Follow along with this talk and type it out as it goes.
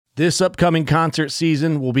This upcoming concert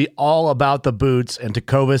season will be all about the boots, and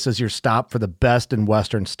Tecovas is your stop for the best in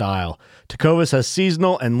Western style. Tecovas has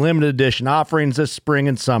seasonal and limited edition offerings this spring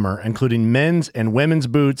and summer, including men's and women's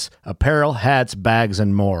boots, apparel, hats, bags,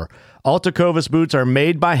 and more. All Tecovas boots are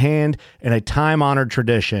made by hand in a time-honored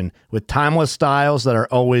tradition with timeless styles that are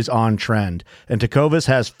always on trend. And Tecovas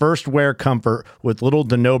has first wear comfort with little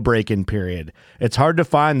to no break-in period. It's hard to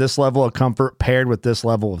find this level of comfort paired with this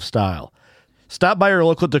level of style. Stop by your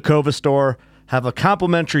local Tecovas store, have a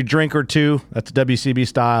complimentary drink or two, that's WCB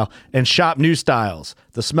style, and shop new styles.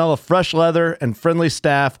 The smell of fresh leather and friendly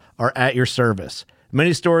staff are at your service.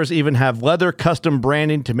 Many stores even have leather custom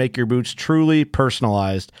branding to make your boots truly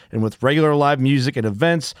personalized. And with regular live music and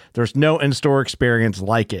events, there's no in-store experience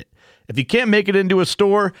like it. If you can't make it into a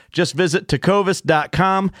store, just visit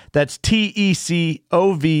tecovas.com. That's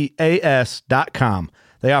TECOVAS.com.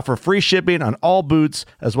 They offer free shipping on all boots,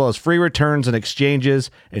 as well as free returns and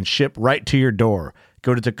exchanges, and ship right to your door.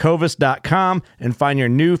 Go to tecovas.com and find your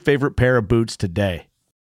new favorite pair of boots today.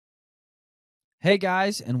 Hey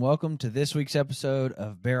guys, and welcome to this week's episode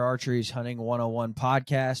of Bear Archery's Hunting 101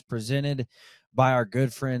 podcast, presented by our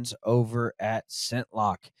good friends over at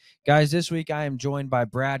ScentLock. Guys, this week I am joined by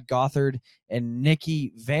Brad Gothard and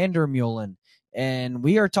Nikki Vandermeulen, and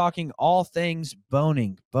we are talking all things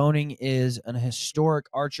boning. Boning is an historic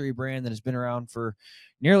archery brand that has been around for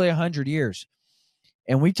nearly 100 years.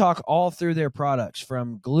 And we talk all through their products,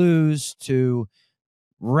 from glues to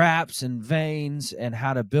wraps and vanes, and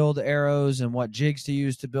how to build arrows and what jigs to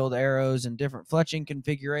use to build arrows, and different fletching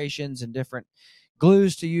configurations and different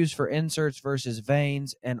glues to use for inserts versus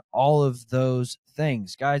vanes, and all of those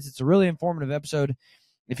things. Guys, it's a really informative episode.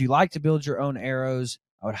 If you like to build your own arrows,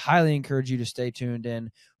 I would highly encourage you to stay tuned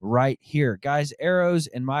in right here. Guys, arrows,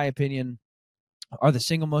 in my opinion, are the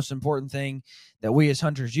single most important thing that we as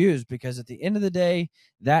hunters use, because at the end of the day,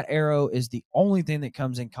 that arrow is the only thing that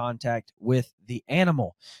comes in contact with the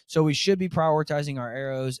animal. So we should be prioritizing our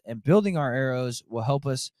arrows, and building our arrows will help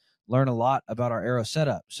us learn a lot about our arrow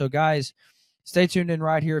setup. So guys, stay tuned in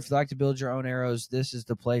right here. If you like to build your own arrows, this is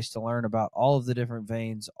the place to learn about all of the different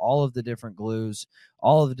vanes, all of the different glues,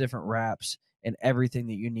 all of the different wraps, and everything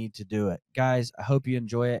that you need to do it. Guys, I hope you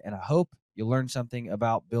enjoy it, and I hope you learn something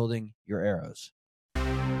about building your arrows.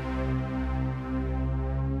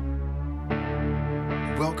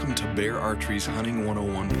 Welcome to Bear Archery's Hunting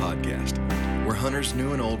 101 podcast, where hunters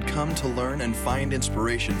new and old come to learn and find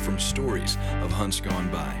inspiration from stories of hunts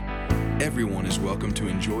gone by. Everyone is welcome to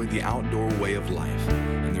enjoy the outdoor way of life,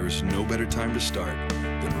 and there is no better time to start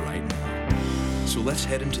than right now. So let's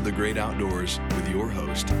head into the great outdoors with your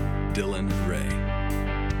host, Dylan Ray.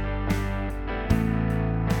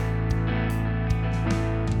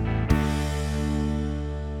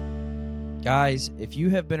 Guys, if you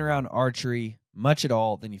have been around archery much at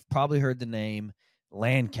all, then you've probably heard the name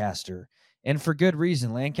Lancaster. And for good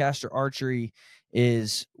reason. Lancaster Archery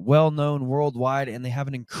is well known worldwide, and they have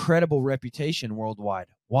an incredible reputation worldwide.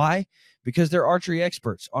 Why? Because they're archery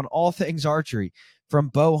experts on all things archery, from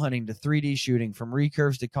bow hunting to 3D shooting, from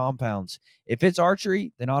recurves to compounds. If it's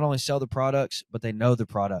archery, they not only sell the products, but they know the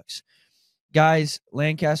products. Guys,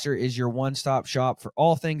 Lancaster is your one-stop shop for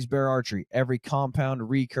all things bear archery, every compound,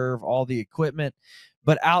 recurve, all the equipment.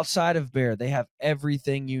 But outside of bear, they have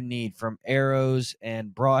everything you need, from arrows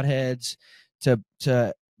and broadheads to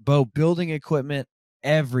bow building equipment,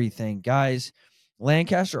 everything. Guys,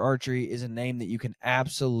 Lancaster Archery is a name that you can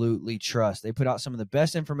absolutely trust. They put out some of the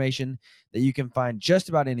best information that you can find just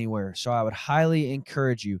about anywhere. So I would highly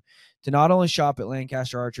encourage you to not only shop at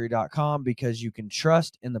lancasterarchery.com, because you can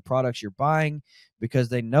trust in the products you're buying, because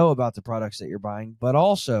they know about the products that you're buying, but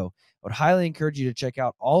also I would highly encourage you to check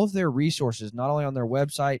out all of their resources, not only on their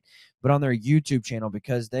website, but on their YouTube channel,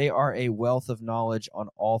 because they are a wealth of knowledge on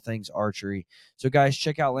all things archery. So guys,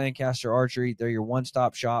 check out Lancaster Archery. They're your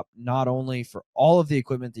one-stop shop, not only for all of the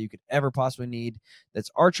equipment that you could ever possibly need that's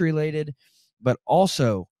archery related, but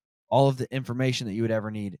also all of the information that you would ever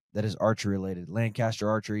need that is archery related.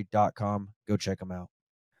 LancasterArchery.com. Go check them out.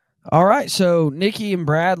 All right, so Nikki and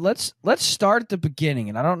Brad, let's start at the beginning.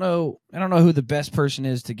 And I don't know who the best person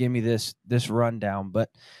is to give me this rundown, but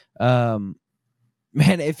man,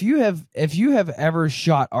 if you have ever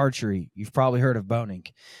shot archery, you've probably heard of boning,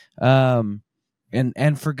 and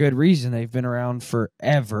for good reason. They've been around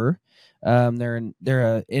forever. They're an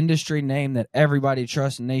industry name that everybody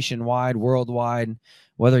trusts nationwide, worldwide,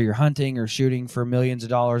 whether you're hunting or shooting for millions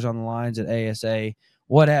of dollars on the lines at ASA,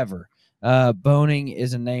 whatever. Boning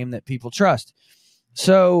is a name that people trust.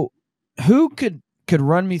 So who could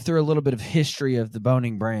run me through a little bit of history of the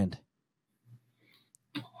Boning brand?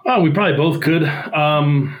 Oh, we probably both could.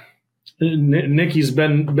 Nikki's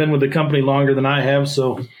been with the company longer than I have,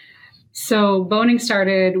 so. So Boning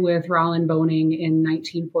started with Rollin Boning in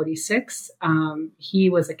 1946. He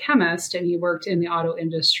was a chemist and he worked in the auto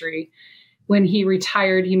industry. When he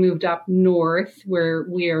retired, he moved up north where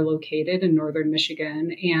we are located in northern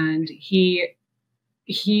Michigan. And he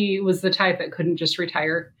was the type that couldn't just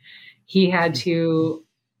retire. He had to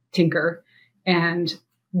tinker and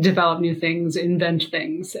develop new things, invent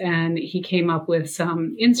things. And he came up with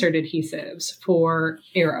some insert adhesives for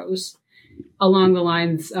arrows. Along the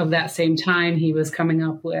lines of that same time, he was coming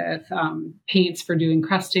up with paints for doing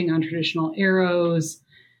crusting on traditional arrows,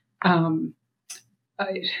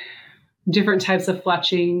 different types of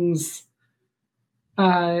fletchings,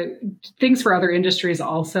 things for other industries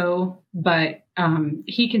also. But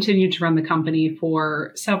he continued to run the company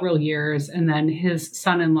for several years. And then his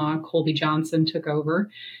son-in-law, Colby Johnson, took over.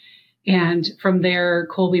 And from there,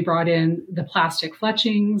 Colby brought in the plastic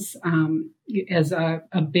fletchings as a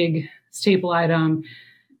big staple item.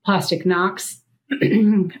 Plastic knocks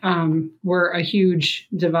were a huge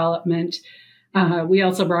development. We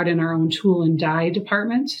also brought in our own tool and die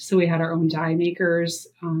department. So we had our own die makers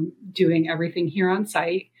doing everything here on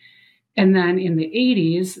site. And then in the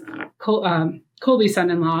 80s, Colby's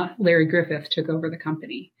son-in-law, Larry Griffith, took over the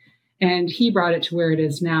company. And he brought it to where it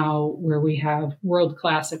is now, where we have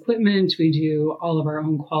world-class equipment. We do all of our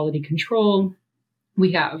own quality control.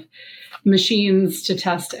 We have machines to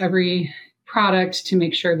test every product to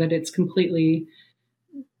make sure that it's completely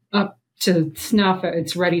up to snuff.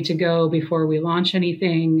 It's ready to go before we launch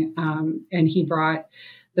anything. And he brought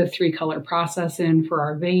the 3-color process in for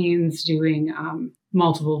our veins, doing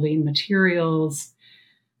multiple vein materials,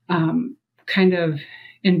 kind of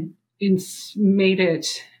made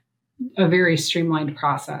it a very streamlined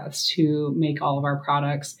process to make all of our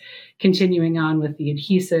products. Continuing on with the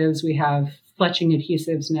adhesives, we have fletching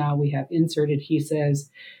adhesives now, we have insert adhesives,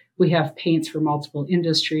 we have paints for multiple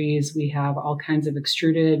industries, we have all kinds of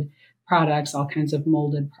extruded products, all kinds of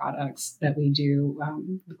molded products that we do,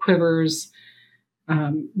 quivers,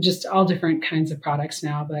 just all different kinds of products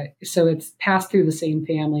now. But so it's passed through the same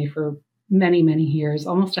family for many, many years,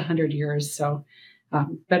 almost 100 years. So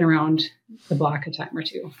been around the block a time or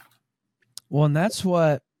two. Well, and that's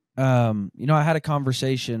what, I had a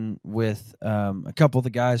conversation with a couple of the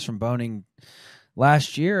guys from Boning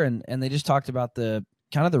last year, and they just talked about the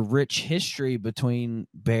kind of the rich history between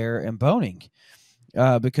Bear and Boning,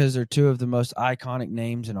 because they're two of the most iconic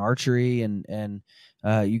names in archery, and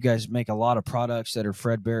you guys make a lot of products that are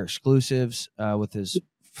Fred Bear exclusives with his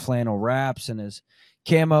flannel wraps and his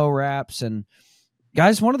camo wraps. And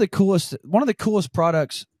guys, one of the coolest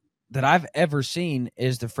products that I've ever seen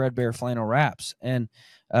is the Fred Bear flannel wraps. And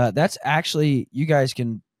that's actually, you guys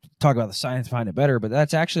can talk about the science behind it better, but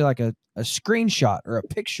that's actually like a screenshot or a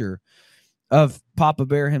picture of Papa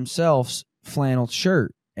Bear himself's flannel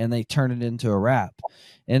shirt, and they turn it into a wrap.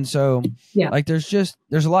 And so like there's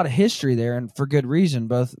a lot of history there, and for good reason.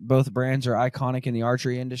 Both brands are iconic in the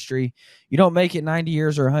archery industry. You don't make it 90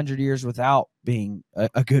 years or 100 years without being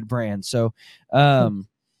a good brand. So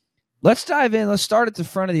let's dive in. Let's start at the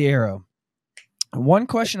front of the arrow. One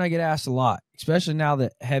question I get asked a lot, especially now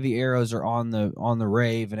that heavy arrows are on the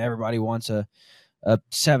rave and everybody wants a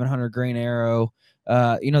 700 grain arrow.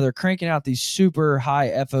 They're cranking out these super high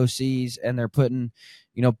FOCs, and they're putting,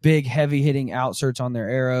 big heavy hitting outserts on their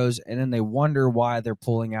arrows. And then they wonder why they're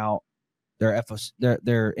pulling out their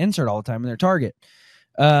their insert all the time in their target,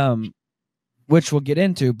 which we'll get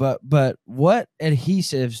into. But what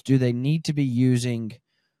adhesives do they need to be using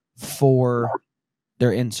for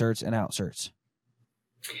their inserts and outserts?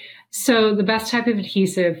 So the best type of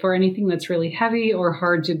adhesive for anything that's really heavy or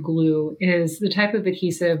hard to glue is the type of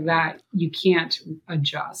adhesive that you can't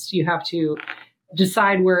adjust. You have to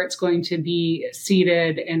decide where it's going to be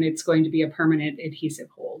seated, and it's going to be a permanent adhesive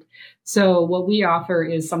hold. So what we offer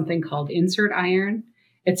is something called insert iron.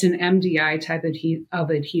 It's an MDI type of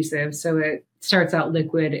adhesive. So it starts out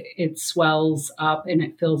liquid, it swells up, and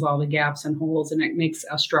it fills all the gaps and holes, and it makes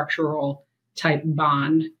a structural type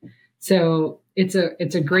bond. So it's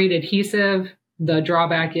a great adhesive. The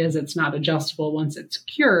drawback is it's not adjustable once it's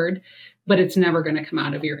cured, but it's never going to come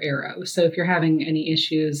out of your arrow. So if you're having any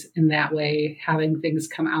issues in that way, having things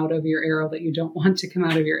come out of your arrow that you don't want to come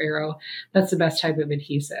out of your arrow, that's the best type of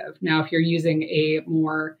adhesive. Now, if you're using a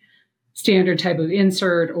more standard type of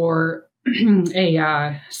insert or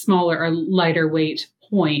a smaller or lighter weight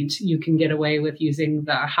point, you can get away with using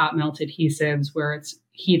the hot melt adhesives where it's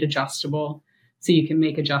heat adjustable. so you can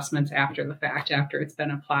make adjustments after the fact, after it's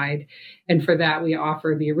been applied. And for that, we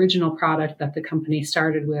offer the original product that the company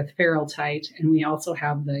started with, Ferritight, and we also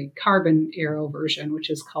have the carbon arrow version, which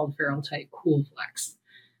is called Ferritight Cool Flex.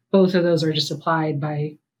 Both of those are just applied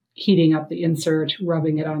by heating up the insert,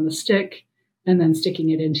 rubbing it on the stick, and then sticking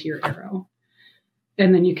it into your arrow.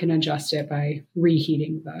 And then you can adjust it by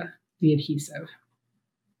reheating the adhesive.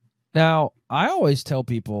 Now, I always tell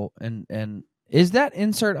people, and is that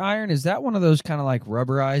insert iron, is that one of those kind of like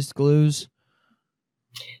rubberized glues?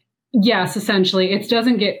 Yes, essentially. It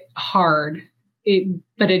doesn't get hard,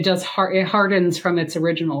 but it does it hardens from its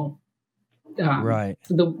original, right,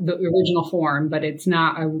 the original form, but it's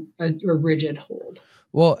not a rigid hold.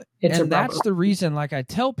 Well, and that's the reason, like I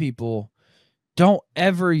tell people, don't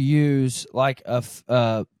ever use like a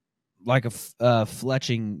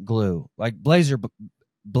fletching glue, like Blazer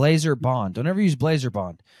Bond. Don't ever use Blazer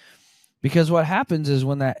Bond, because what happens is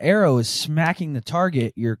when that arrow is smacking the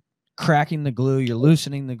target, you're cracking the glue, you're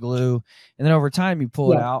loosening the glue, and then over time you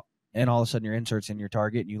pull it out, and all of a sudden your insert's in your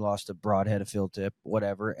target, and you lost a broadhead, a field tip,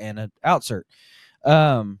 whatever, and an outsert.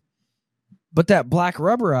 But that black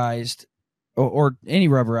rubberized or any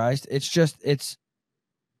rubberized,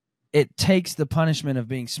 it takes the punishment of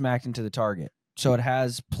being smacked into the target. So it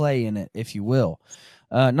has play in it, if you will.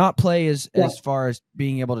 Not play as far as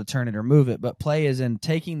being able to turn it or move it, but play as in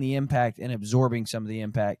taking the impact and absorbing some of the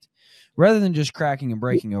impact rather than just cracking and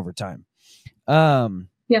breaking over time. Now,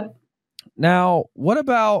 what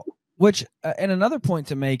about, and another point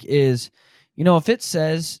to make is, if it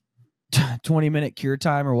says 20-minute cure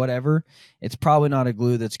time or whatever, it's probably not a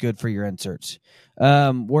glue that's good for your inserts.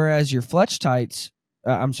 Whereas your Fletch-Tights,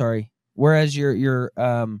 whereas your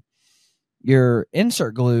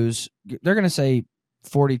insert glues, they're going to say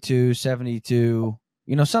 42, 72,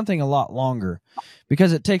 something a lot longer,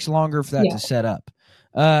 because it takes longer for that to set up.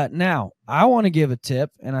 Now, I want to give a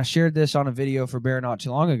tip, and I shared this on a video for Bear not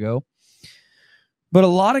too long ago, but a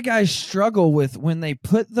lot of guys struggle with when they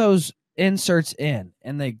put those inserts in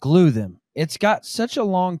and they glue them. It's got such a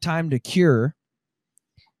long time to cure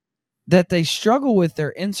that they struggle with their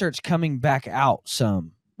inserts coming back out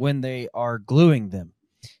some when they are gluing them.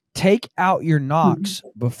 Take out your nocks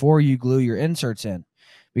before you glue your inserts in,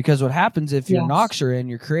 because what happens if your nocks are in,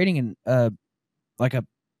 you're creating like a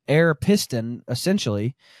air piston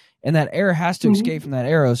essentially, and that air has to escape from that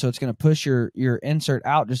arrow, so it's going to push your insert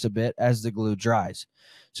out just a bit as the glue dries.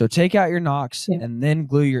 So take out your nocks and then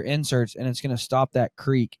glue your inserts, and it's going to stop that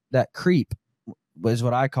creep is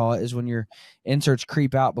what I call it, is when your inserts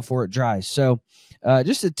creep out before it dries. So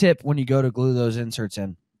just a tip when you go to glue those inserts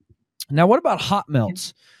in. Now, what about hot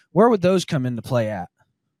melts? Where would those come into play at?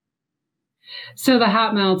 So the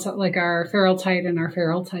hot melts, like our Ferritight and our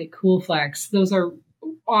Ferritight Cool Flex, those are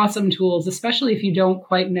awesome tools, especially if you don't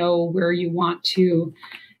quite know where you want to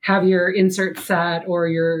have your insert set or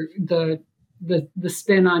the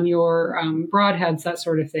spin on your broadheads, that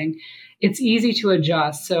sort of thing. It's easy to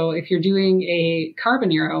adjust. So if you're doing a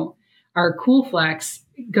carbon arrow, our Cool Flex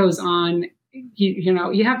goes on.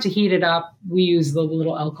 You have to heat it up. We use the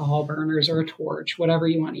little alcohol burners or a torch, whatever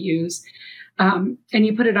you want to use. And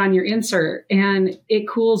you put it on your insert and it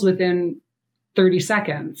cools within 30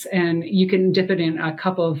 seconds. And you can dip it in a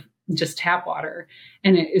cup of just tap water.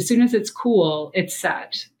 And as soon as it's cool, it's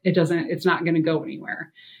set. It's not going to go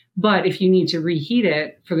anywhere. But if you need to reheat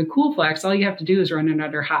it for the Cool Flex, all you have to do is run it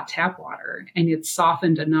under hot tap water, and it's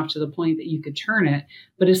softened enough to the point that you could turn it.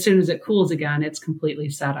 But as soon as it cools again, it's completely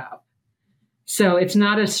set up. So it's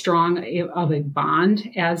not as strong of a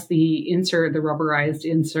bond as the rubberized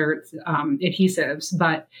inserts, adhesives,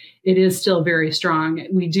 but it is still very strong.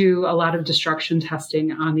 We do a lot of destruction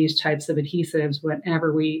testing on these types of adhesives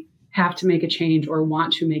whenever we have to make a change or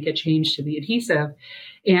want to make a change to the adhesive.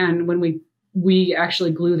 And when we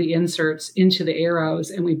actually glue the inserts into the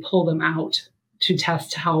arrows and we pull them out to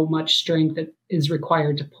test how much strength it is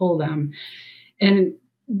required to pull them. And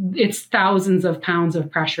it's thousands of pounds of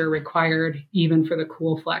pressure required even for the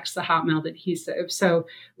Cool Flex, the hot melt adhesive. So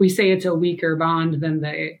we say it's a weaker bond than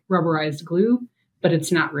the rubberized glue, but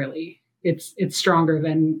it's not really. It's stronger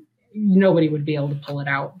than nobody would be able to pull it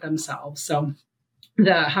out themselves. So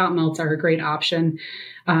the hot melts are a great option.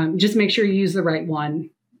 Just make sure you use the right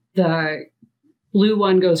one. The blue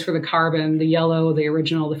one goes for the carbon. The yellow, the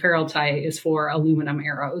original, the Ferritight, is for aluminum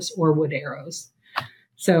arrows or wood arrows.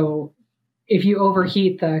 So if you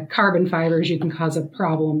overheat the carbon fibers, you can cause a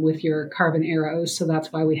problem with your carbon arrows. So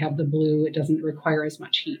that's why we have the blue. It doesn't require as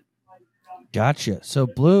much heat. Gotcha. So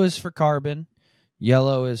blue is for carbon,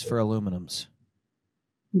 yellow is for aluminums.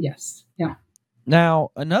 Yes. Yeah.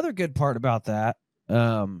 Now, another good part about that,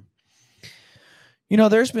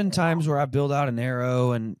 There's been times where I build out an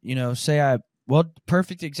arrow and,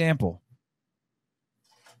 perfect example.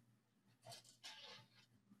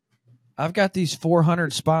 I've got these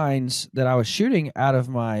 400 spines that I was shooting out of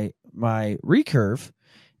my recurve,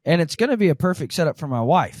 and it's going to be a perfect setup for my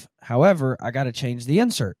wife. However, I got to change the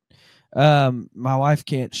insert. My wife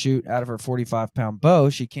can't shoot out of her 45-pound bow.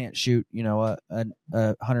 She can't shoot, a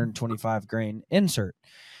 125 grain insert.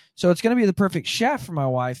 So it's going to be the perfect shaft for my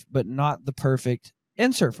wife, but not the perfect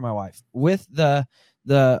insert for my wife. With the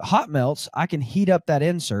hot melts, I can heat up that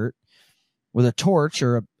insert with a torch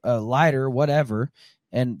or a lighter, whatever,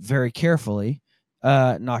 and very carefully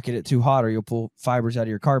not get it too hot or you'll pull fibers out of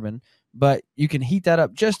your carbon. But you can heat that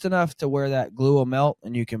up just enough to where that glue will melt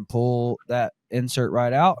and you can pull that insert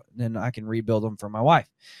right out. Then I can rebuild them for my wife.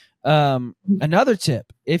 Another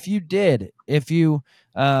tip, if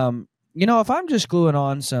I'm just gluing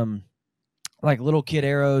on some like little kid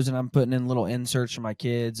arrows and I'm putting in little inserts for my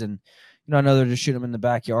kids and, I know they're just shooting them in the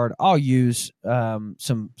backyard, I'll use some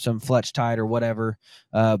Fletch Tide or whatever,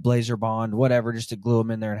 Blazer Bond, whatever, just to glue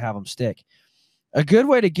them in there and have them stick. A good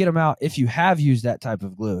way to get them out, if you have used that type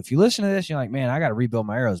of glue, if you listen to this, you're like, man, I got to rebuild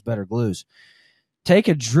my arrows, better glues. Take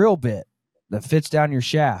a drill bit that fits down your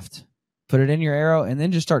shaft, put it in your arrow, and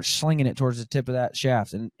then just start slinging it towards the tip of that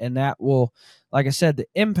shaft. And that will, like I said, the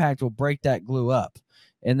impact will break that glue up.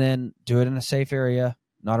 And then do it in a safe area,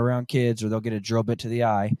 not around kids, or they'll get a drill bit to the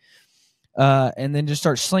eye. And then just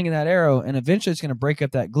start slinging that arrow, and eventually it's going to break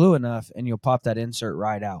up that glue enough, and you'll pop that insert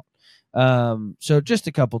right out. So just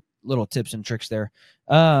a couple little tips and tricks there.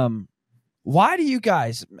 Why do you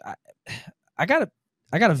guys? I gotta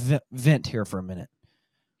vent here for a minute.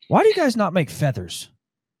 Why do you guys not make feathers?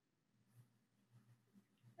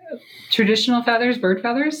 Traditional feathers, bird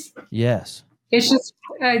feathers. Yes. It's just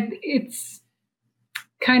it's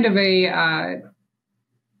kind of a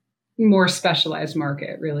more specialized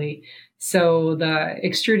market, really. So the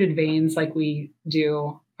extruded veins, like we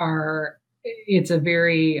do, it's a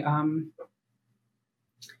very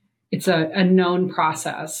it's a known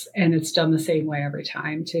process, and it's done the same way every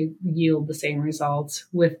time to yield the same results.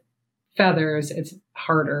 With feathers, it's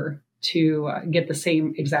harder to get the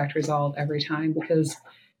same exact result every time because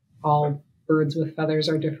all birds with feathers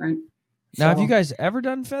are different. Now, have you guys ever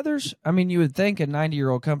done feathers? I mean, you would think a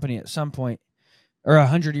 90-year-old company at some point, or a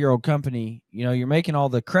 100-year-old company, you're making all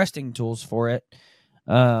the cresting tools for it.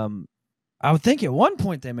 I would think at one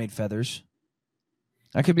point they made feathers.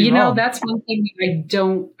 I could be wrong. That's one thing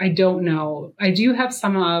that I don't know. I do have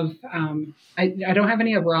some of, I don't have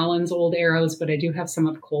any of Rollins' old arrows, but I do have some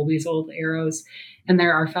of Colby's old arrows, and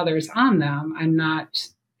there are feathers on them. I'm not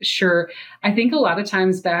sure. I think a lot of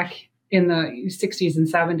times back in the 60s and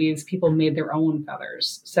 70s, people made their own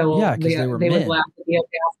feathers. So they would laugh at the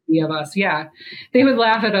audacity of us. Yeah. They would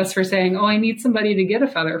laugh at us for saying, oh, I need somebody to get a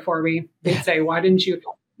feather for me. They'd say, why didn't you?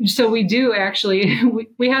 So we do actually,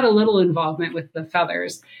 we had a little involvement with the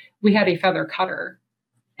feathers. We had a feather cutter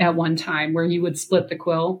at one time where you would split the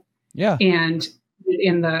quill. Yeah. And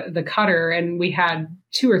in the cutter, and we had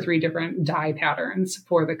 2 or 3 different dye patterns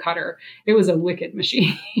for the cutter. It was a wicked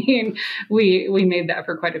machine. we made that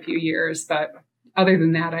for quite a few years, but other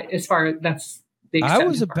than that, that's the extent I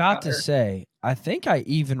was of our about feather. to say, I think I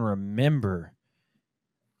even remember,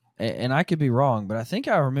 and I could be wrong, but I think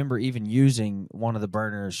I remember even using one of the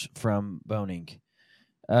burners from Boning.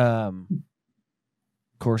 Of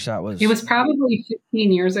course, it was probably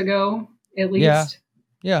 15 years ago, at least.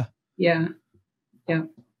 Yeah.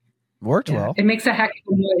 Worked well. It makes a heck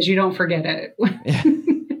of a noise. You don't forget it. Yeah.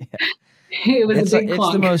 It was a big It's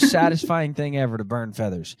clunk. the most satisfying thing ever to burn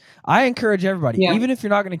feathers. I encourage everybody, even if you're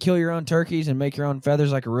not going to kill your own turkeys and make your own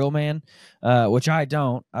feathers like a real man, which I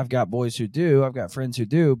don't. I've got boys who do. I've got friends who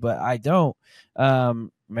do, but I don't. Mainly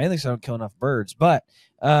because I don't kill enough birds. But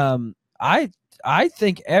I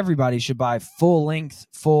think everybody should buy full length,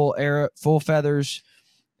 full feathers,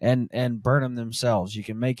 and burn them themselves. You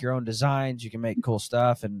can make your own designs. You can make cool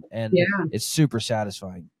stuff, and it's super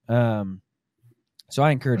satisfying. So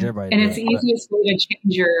I encourage everybody. And it's the easiest way to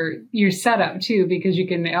change your setup too, because you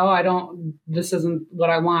can, this isn't what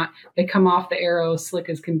I want. They come off the arrow slick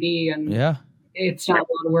as can be. And it's not a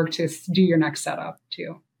lot of work to do your next setup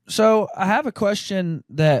too. So I have a question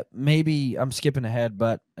that maybe I'm skipping ahead,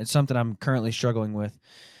 but it's something I'm currently struggling with.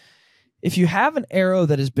 If you have an arrow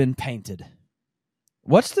that has been painted,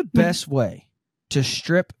 what's the best way to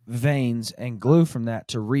strip veins and glue from that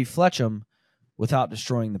to refletch them without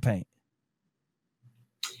destroying the paint?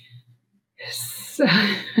 So,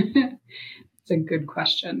 it's a good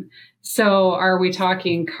question. So are we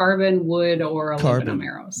talking carbon, wood, or aluminum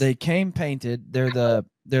arrows? They came painted. They're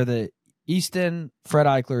the Easton Fred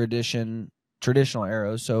Eichler edition traditional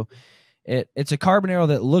arrows. So it's a carbon arrow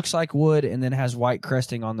that looks like wood and then has white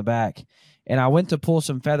cresting on the back. And I went to pull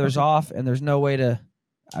some feathers off, and there's no way to.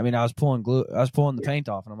 I mean, I was pulling the paint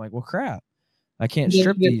off, and I'm like, well, crap, I can't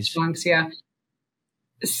strip these chunks. Yeah.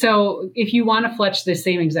 So if you want to fletch the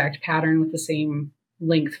same exact pattern with the same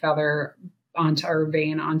length feather onto or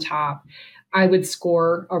vein on top, I would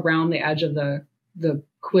score around the edge of the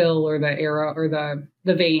quill or the arrow or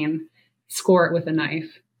the vein, score it with a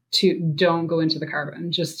knife. Don't go into the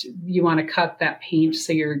carbon. Just, you want to cut that paint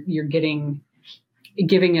so you're giving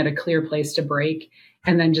it a clear place to break,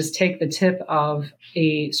 and then just take the tip of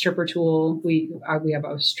a stripper tool. We have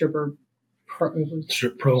a Strip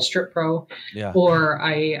Pro, yeah, or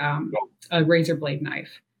a razor blade knife,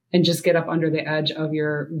 and just get up under the edge of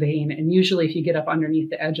your vein. And usually if you get up underneath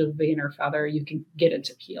the edge of the vein or feather, you can get it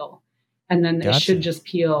to peel. And then it should just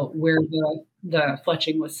peel where the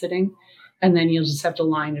fletching was sitting. And then you'll just have to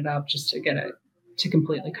line it up just to get it to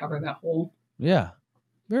completely cover that hole. Yeah.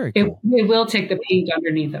 Very cool. It will take the paint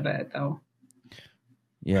underneath of it, though.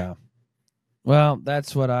 Yeah. Well,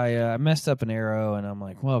 that's what I messed up an arrow, and I'm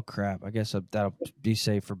like, well, crap. I guess that'll be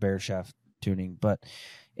safe for bear shaft tuning. But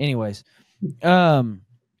anyways,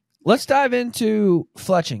 let's dive into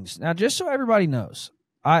fletchings. Now, just so everybody knows,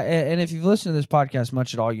 and if you've listened to this podcast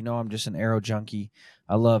much at all, you know I'm just an arrow junkie.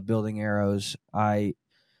 I love building arrows.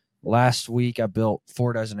 Last week I built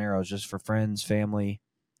 4 dozen arrows just for friends, family,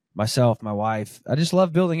 myself, my wife. I just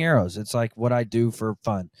love building arrows. It's like what I do for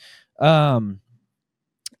fun.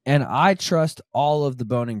 And I trust all of the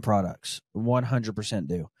boning products, 100%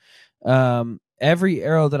 do. Every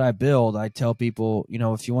arrow that I build, I tell people,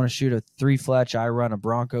 if you want to shoot a 3 Fletch, I run a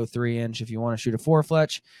Bronco 3-inch. If you want to shoot a 4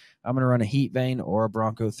 Fletch, I'm going to run a heat vein or a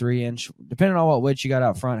Bronco 3-inch, depending on what width you got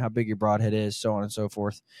out front, how big your broadhead is, so on and so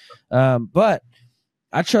forth. But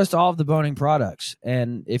I trust all of the boning products.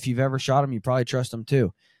 And if you've ever shot them, you probably trust them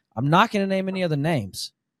too. I'm not going to name any other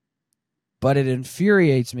names, but it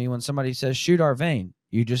infuriates me when somebody says, shoot our vein.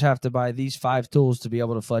 You just have to buy these 5 tools to be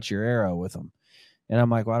able to fletch your arrow with them. And I'm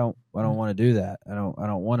like, well, I don't want to do that. I don't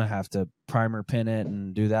want to have to primer pin it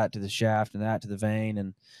and do that to the shaft and that to the vein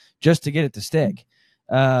and just to get it to stick.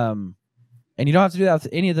 And you don't have to do that with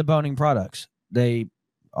any of the boning products. They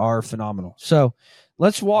are phenomenal. So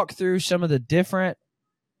let's walk through some of the different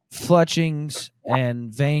fletchings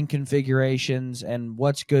and vein configurations and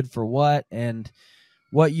what's good for what and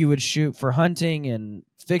what you would shoot for hunting and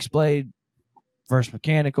fixed blade versus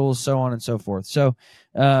mechanicals, so on and so forth. So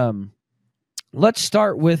let's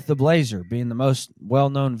start with the Blazer being the most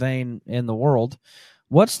well-known vein in the world.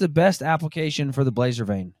 What's the best application for the Blazer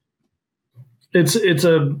vein? It's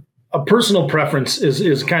a personal preference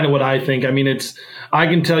is kind of what I think. I mean, I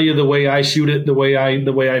can tell you the way I shoot it, the way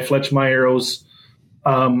I fletch my arrows.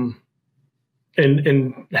 And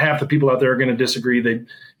half the people out there are going to disagree that,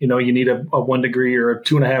 you need a 1 degree or a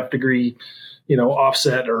 2.5 degree,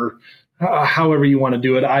 offset or however you want to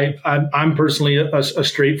do it. I'm personally a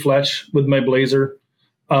straight fletch with my Blazer.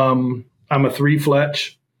 I'm a 3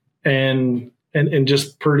 fletch and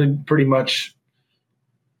just pretty much,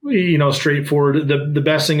 straightforward. The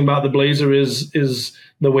best thing about the Blazer is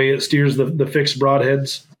the way it steers the fixed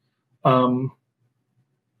broadheads. And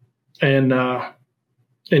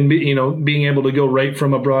being able to go right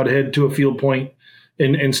from a broadhead to a field point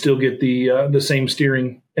and still get the same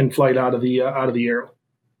steering and flight out of the arrow.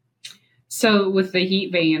 So with the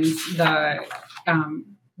heat vanes, the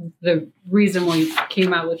reason we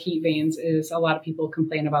came out with heat vanes is a lot of people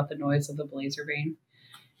complain about the noise of the Blazer vane.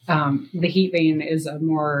 The heat vane is a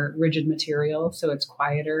more rigid material, so it's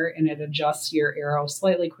quieter and it adjusts your arrow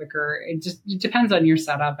slightly quicker. It depends on your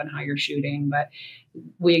setup and how you're shooting, but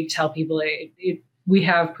we tell people we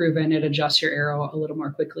have proven it adjusts your arrow a little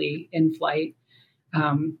more quickly in flight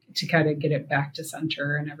to kind of get it back to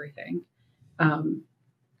center and everything.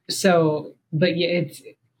 But yeah, it's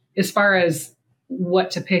as far as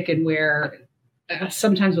what to pick and where.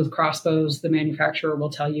 Sometimes with crossbows, the manufacturer will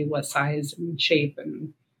tell you what size and shape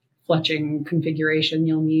and fletching configuration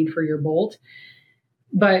you'll need for your bolt.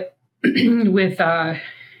 But with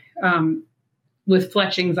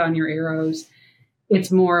fletchings on your arrows,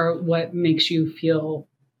 it's more what makes you feel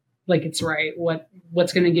like it's right.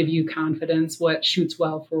 What's going to give you confidence, what shoots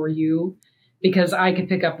well for you. Because I could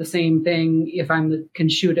pick up the same thing if can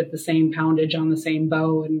shoot at the same poundage on the same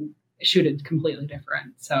bow and shoot it completely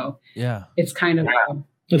different. So yeah, it's kind of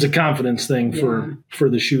it's a confidence thing for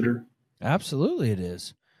the shooter. Absolutely, it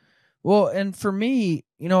is. Well, and for me,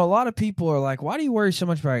 a lot of people are like, "Why do you worry so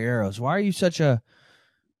much about arrows? Why are you such an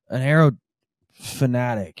arrow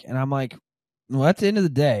fanatic?" And I'm like, well, at the end of the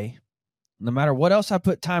day, no matter what else I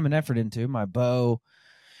put time and effort into, my bow,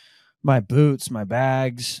 my boots, my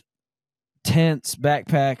bags, tents,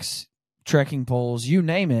 backpacks, trekking poles, you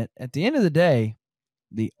name it. At the end of the day,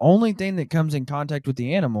 the only thing that comes in contact with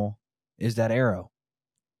the animal is that arrow.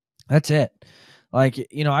 That's it. Like,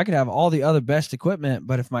 I could have all the other best equipment,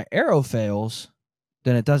 but if my arrow fails,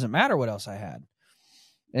 then it doesn't matter what else I had.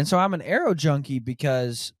 And so I'm an arrow junkie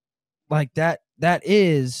because like that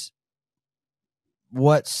is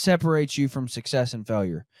what separates you from success and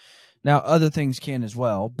failure. Now, other things can as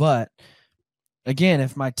well, but again,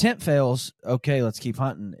 if my tent fails, okay, let's keep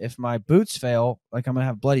hunting. If my boots fail, like I'm going to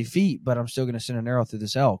have bloody feet, but I'm still going to send an arrow through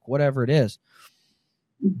this elk, whatever it is.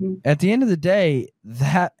 Mm-hmm. At the end of the day,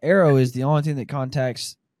 that arrow is the only thing that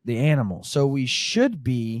contacts the animal. So we should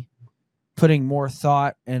be putting more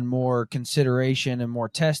thought and more consideration and more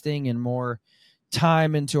testing and more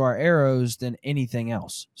time into our arrows than anything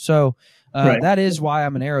else. So that is why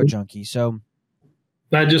I'm an arrow junkie. So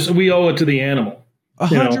we owe it to the animal.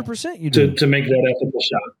 100% you do. To make that ethical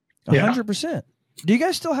shot. 100%. Do you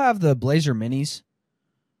guys still have the Blazer minis?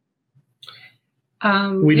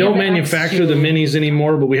 We don't manufacture the minis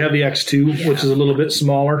anymore, but we have the X2, which is a little bit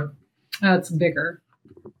smaller. It's bigger.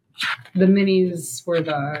 The minis were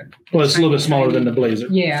well, it's a little bit smaller than the Blazer.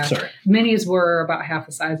 Yeah. Sorry. Minis were about half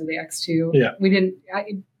the size of the X2. Yeah.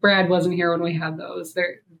 Brad wasn't here when we had those.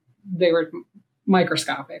 They were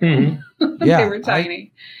microscopic. Mm-hmm. Yeah. They were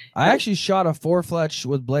tiny. I actually shot a 4 Fletch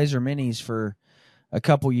with Blazer minis for a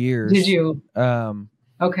couple years. Did you?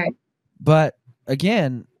 Okay. But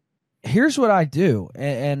again, here's what I do.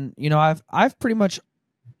 And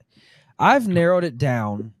I've narrowed it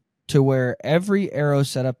down to where every arrow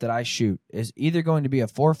setup that I shoot is either going to be a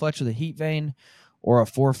 4 Fletch with a heat vane or a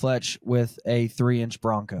 4 Fletch with a 3-inch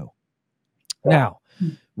Bronco. Now,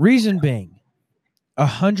 reason being,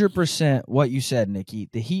 100% what you said, Nikki.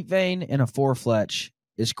 The heat vane in a 4 Fletch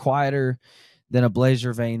is quieter than a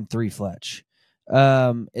Blazer vane 3 Fletch.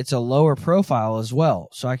 It's a lower profile as well,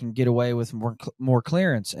 so I can get away with more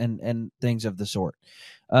clearance and things of the sort.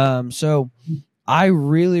 So I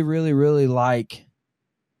really, really, really like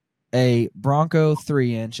a Bronco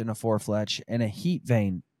 3-inch and a 4 Fletch and a heat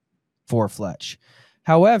vane 4 Fletch.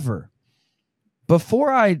 However, before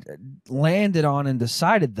I landed on and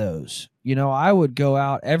decided those, I would go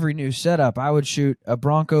out every new setup. I would shoot a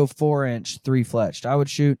Bronco 4-inch 3 Fletched. I would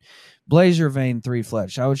shoot Blazer vane 3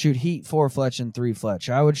 Fletch. I would shoot heat 4 Fletch and 3 Fletch.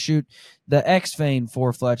 I would shoot the X vane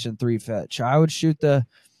 4 Fletch and 3 Fletch. I would shoot the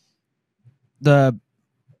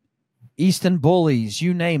Easton Bullies,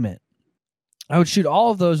 you name it. I would shoot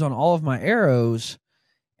all of those on all of my arrows,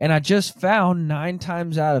 and I just found 9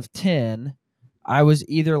 times out of 10 I was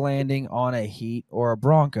either landing on a heat or a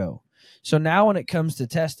Bronco. So now when it comes to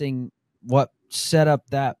testing what setup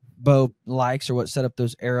that bow likes or what setup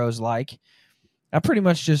those arrows like, I pretty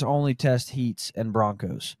much just only test heats and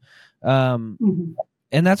Broncos. And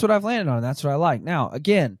that's what I've landed on. That's what I like. Now,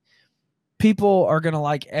 again, people are going to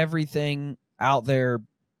like everything out there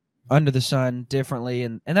under the sun differently,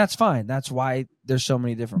 and that's fine. That's why there's so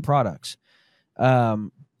many different products.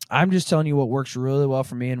 I'm just telling you what works really well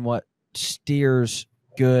for me and what steers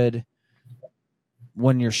good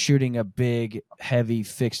when you're shooting a big, heavy,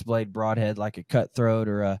 fixed blade broadhead like a Cutthroat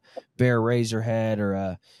or a Bear Razorhead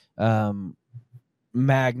or a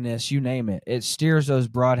Magnus, you name it. It steers those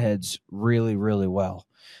broadheads really, really well.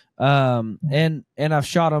 And I've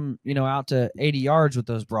shot them, out to 80 yards with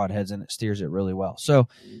those broadheads, and it steers it really well. So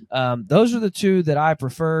those are the two that I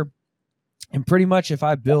prefer. And pretty much if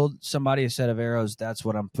I build somebody a set of arrows, that's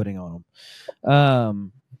what I'm putting on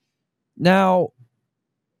them. Now,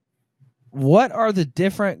 what are the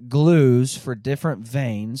different glues for different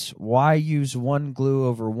veins? Why use one glue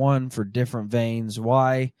over one for different veins?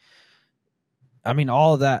 Why? I mean,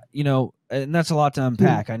 all of that, and that's a lot to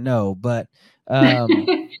unpack, I know, but well,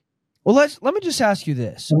 let me just ask you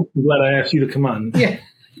this. I'm glad I asked you to come on. Yeah.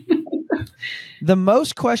 The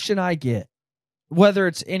most question I get, whether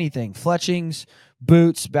it's anything, fletchings,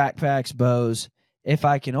 boots, backpacks, bows, if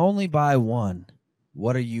I can only buy one,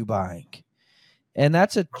 what are you buying? And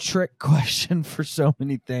that's a trick question for so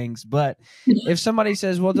many things. But if somebody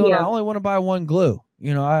says, well, Dylan, I only want to buy one glue,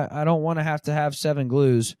 I don't want to have 7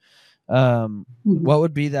 glues. What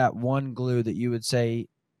would be that one glue that you would say,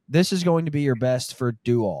 this is going to be your best for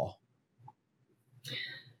do all?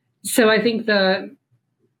 So I think the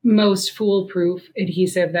most foolproof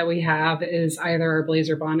adhesive that we have is either our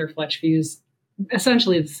Blazer Bond or Fletch Fuse.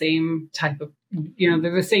 Essentially the same type of, they're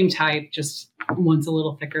the same type, just one's a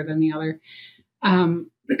little thicker than the other.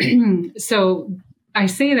 So I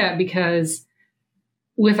say that because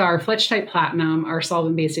with our Fletch Type Platinum, our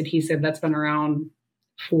solvent-based adhesive that's been around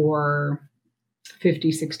for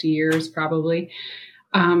 50, 60 years probably,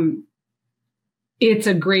 It's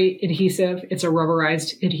a great adhesive. It's a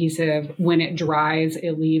rubberized adhesive. When it dries,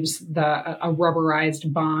 it leaves a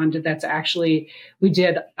rubberized bond. That's actually, we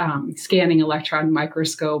did scanning electron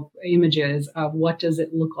microscope images of what does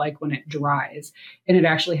it look like when it dries. And it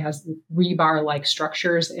actually has rebar-like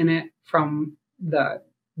structures in it from the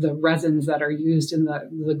resins that are used in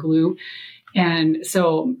the glue. And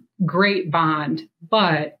so great bond,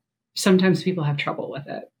 but sometimes people have trouble with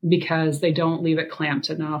it because they don't leave it clamped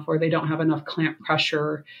enough, or they don't have enough clamp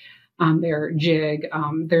pressure on their jig.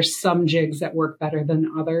 There's some jigs that work better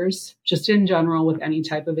than others, just in general with any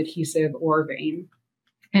type of adhesive or vane.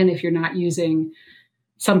 And if you're not using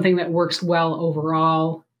something that works well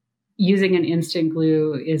overall, using an instant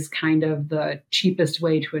glue is kind of the cheapest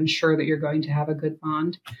way to ensure that you're going to have a good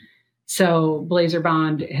bond. So Blazer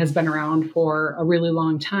Bond has been around for a really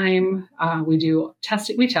long time. We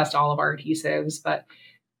test all of our adhesives, but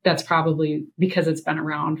that's probably because it's been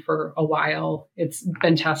around for a while. It's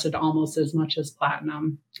been tested almost as much as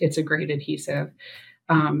platinum. It's a great adhesive.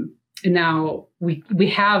 And now we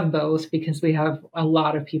have both because we have a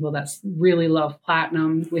lot of people that really love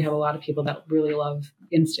platinum. We have a lot of people that really love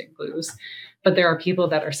instant glues, but there are people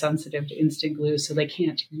that are sensitive to instant glues, so they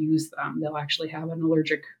can't use them. They'll actually have an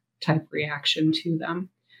allergic type reaction to them.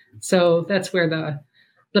 So that's where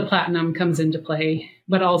the platinum comes into play,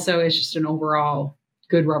 but also it's just an overall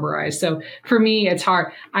good rubberized. So for me, it's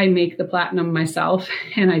hard. I make the platinum myself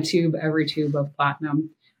and I tube every tube of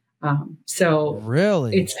platinum. So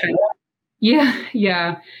really, it's kind of,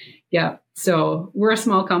 yeah. So we're a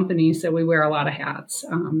small company, so we wear a lot of hats.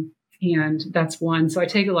 And that's one. So I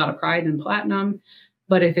take a lot of pride in platinum,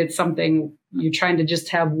 but if it's something you're trying to just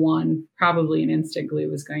have one, probably an instant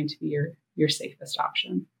glue is going to be your safest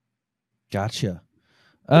option. Gotcha.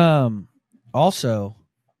 Also,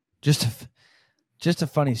 just a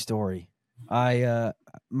funny story. I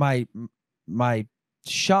my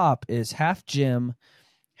shop is half gym,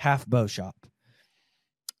 half bow shop.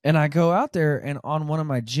 And I go out there, and on one of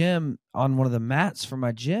the mats for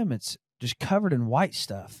my gym, it's just covered in white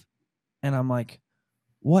stuff. And I'm like,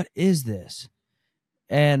 what is this?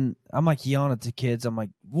 And I'm like yelling at the kids. I'm like,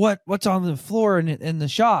 what's on the floor in the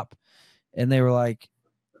shop? And they were like,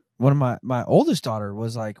 one of my oldest daughter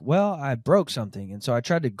was like, well, I broke something. And so I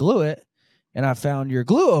tried to glue it, and I found your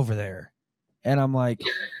glue over there. And I'm like,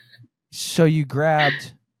 so you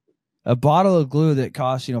grabbed a bottle of glue that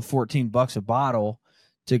costs, $14 a bottle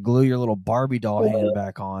to glue your little Barbie doll hand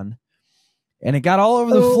back on. And it got all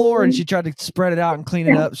over the floor, and she tried to spread it out and clean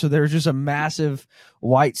it up. So there was just a massive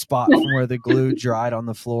white spot from where the glue dried on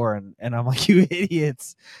the floor. And I'm like, you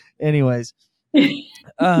idiots. Anyways. It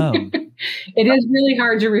is really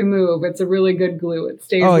hard to remove. It's a really good glue. It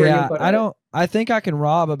stays where you put it. I think I can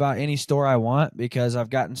rob about any store I want because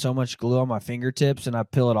I've gotten so much glue on my fingertips and I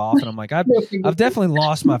peel it off and I'm like, I've definitely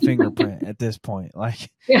lost my fingerprint at this point.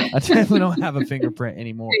 Like I definitely don't have a fingerprint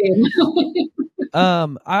anymore.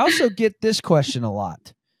 I also get this question a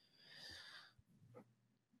lot.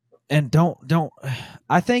 And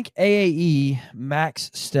I think AAE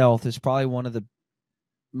Max Stealth is probably one of the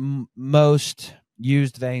most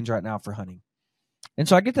used veins right now for hunting. And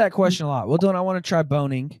so I get that question a lot. Well, Dylan, I want to try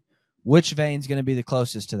boning. Which vein is going to be the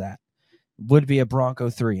closest to that? Would be a Bronco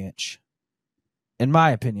 3-inch. In my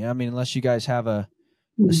opinion. I mean, unless you guys have a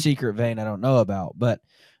secret vein I don't know about. But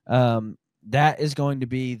that is going to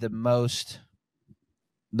be the most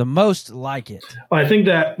like it. I think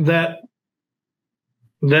that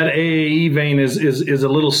AAE vein is a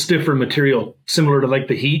little stiffer material, similar to like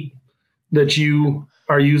the heat that you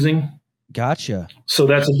are using. Gotcha. So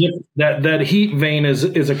that's that heat vein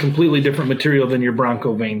is a completely different material than your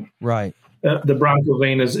Bronco vein. Right. The Bronco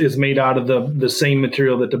vein is made out of the same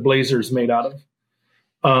material that the Blazer is made out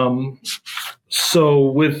of.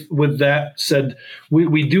 So with that said,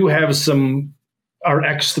 we do have our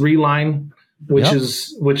X3 line, which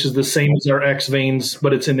is the same as our X veins,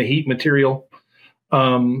 but it's in the heat material.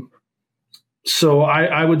 So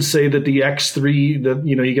I would say that the X3,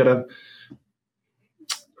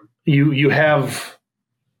 you have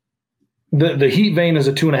the heat vein is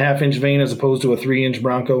a 2.5-inch vein as opposed to a 3-inch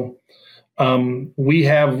Bronco. We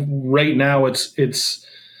have right now it's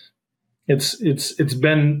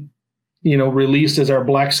been released as our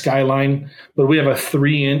Black Skyline, but we have a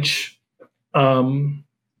 3-inch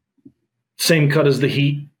same cut as the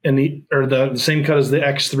heat and the same cut as the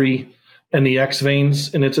X3 and the X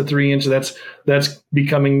veins, and it's a 3-inch. That's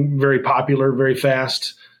becoming very popular very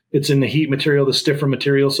fast. It's in the heat material, the stiffer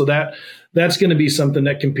material. So that's going to be something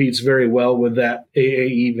that competes very well with that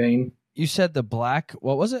AAE vein. You said the black,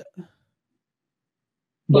 what was it?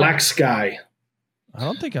 Black Sky. I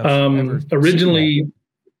don't think I've ever originally.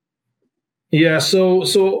 Yeah, so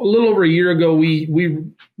a little over a year ago,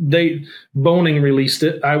 they Boning released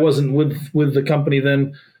it. I wasn't with the company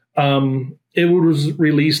then. It was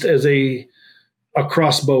released as a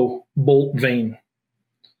crossbow bolt vane.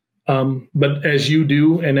 But as you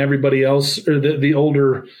do, and everybody else, or the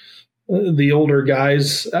older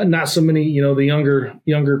guys, not so many. The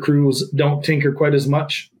younger crews don't tinker quite as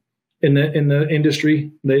much in the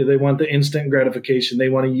industry. They want the instant gratification. They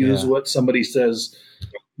want to use what somebody says.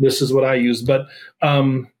 This is what I use, but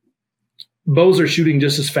bows are shooting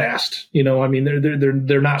just as fast. I mean,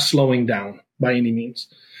 they're not slowing down by any means.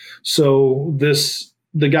 So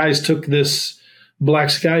the guys took this Black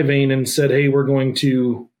Sky vane and said, "Hey, we're going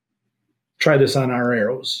to try this on our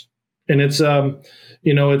arrows." And it's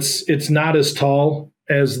it's not as tall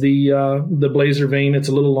as the Blazer vane. It's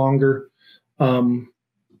a little longer, and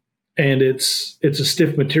it's a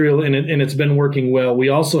stiff material, and it's been working well. We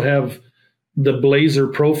also have the Blazer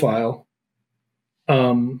profile,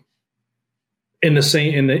 in the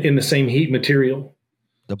same heat material.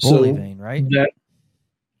 The bully vane, right?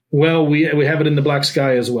 We have it in the Black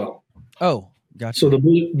Sky as well. Oh, gotcha. So the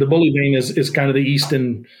bully vane is kind of the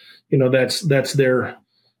Easton, that's their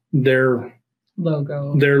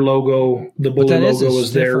logo. Their logo. The bully logo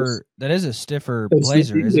is theirs. That is a stiffer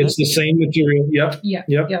Blazer, isn't it? It's the same material. Yep.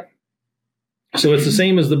 So it's the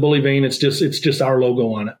same as the bully vane. It's just our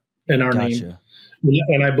logo on it and our name.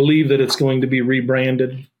 And I believe that it's going to be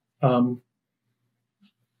rebranded coming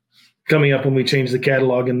up when we change the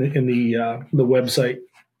catalog in the website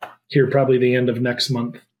here, probably the end of next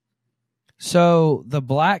month. So the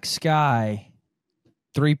Black Sky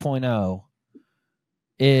 3.0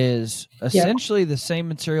 is essentially the same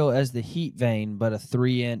material as the heat vane, but a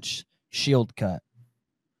 3-inch shield cut.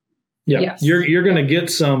 Yeah, yes. You're going to get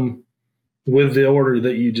some with the order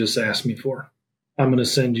that you just asked me for. I'm going to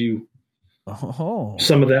send you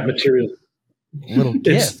some of that material. Little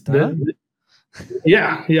gift, huh?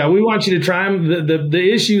 Yeah. We want you to try them.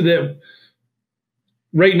 The issue that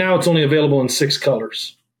right now it's only available in 6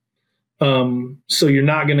 colors. So you're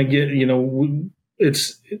not going to get,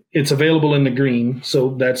 it's available in the green.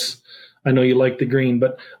 So I know you like the green,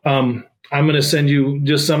 but I'm going to send you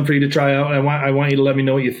just some for you to try out. I want you to let me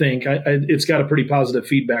know what you think. It's got a pretty positive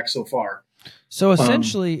feedback so far. So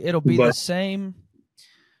essentially it'll be the same.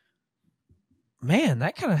 Man,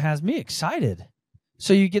 that kind of has me excited.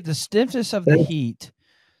 So you get the stiffness of the heat,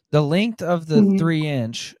 the length of the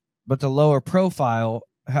 3-inch, but the lower profile.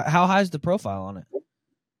 How high is the profile on it?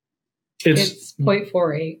 It's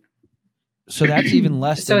 0.48. So that's even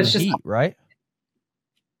less than the heat, right?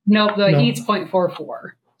 No, the heat's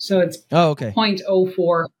 0.44. So it's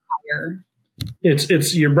 0.04 higher.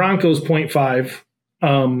 It's your Bronco's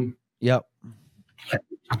 0.5. Yep.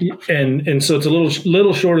 And so it's a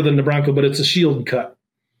little shorter than the Bronco, but it's a shield cut.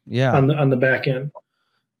 Yeah. On the back end.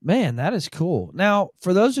 Man, that is cool. Now,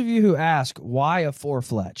 for those of you who ask why a 4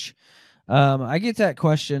 Fletch, I get that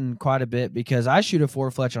question quite a bit because I shoot a 4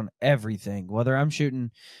 Fletch on everything, whether I'm shooting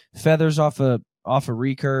feathers off a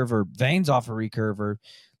recurve or vanes off a recurve or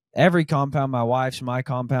every compound, my wife's, my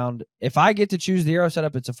compound. If I get to choose the arrow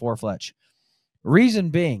setup, it's a 4 Fletch. Reason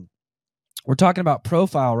being, we're talking about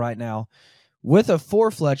profile right now. With a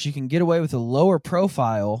 4 Fletch, you can get away with a lower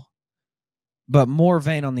profile, but more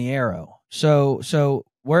vane on the arrow. So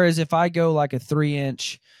whereas if I go like a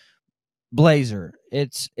 3-inch Blazer,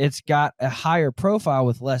 it's got a higher profile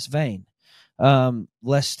with less vane,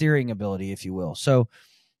 less steering ability, if you will. So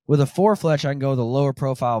with a 4 Fletch, I can go with a lower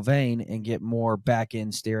profile vane and get more back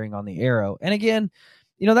end steering on the arrow. And again,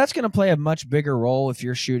 that's going to play a much bigger role if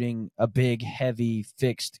you're shooting a big, heavy,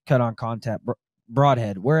 fixed cut on contact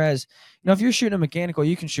broadhead. Whereas, if you're shooting a mechanical,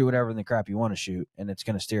 you can shoot whatever in the crap you want to shoot, and it's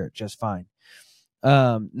going to steer it just fine.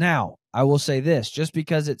 Now, I will say this, just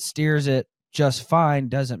because it steers it just fine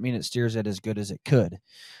doesn't mean it steers it as good as it could,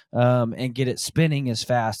 and get it spinning as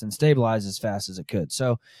fast and stabilize as fast as it could.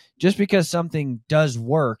 So just because something does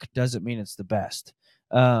work doesn't mean it's the best.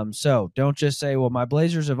 So don't just say, well, my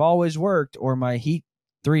Blazers have always worked, or my Heat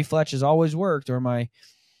 3 Fletch has always worked, or my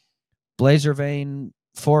Blazer vane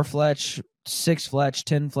 4 Fletch, 6 Fletch,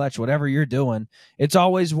 10 Fletch, whatever you're doing, it's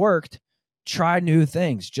always worked. Try new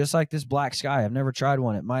things, just like this Black Sky. I've never tried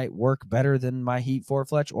one. It might work better than my Heat 4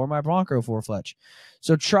 Fletch or my Bronco 4 Fletch.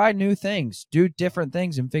 So try new things, do different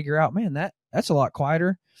things, and figure out, man, that's a lot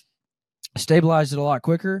quieter, stabilize it a lot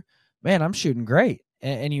quicker. Man, I'm shooting great.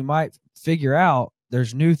 And you might figure out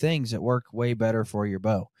there's new things that work way better for your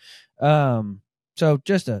bow. So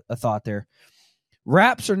just a thought there.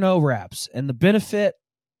 Wraps or no wraps, and the benefit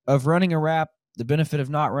of running a wrap, the benefit of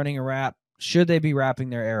not running a wrap, should they be wrapping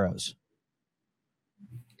their arrows?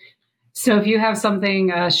 So if you have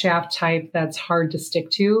something, a shaft type that's hard to stick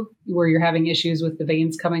to, where you're having issues with the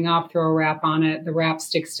veins coming off, throw a wrap on it. The wrap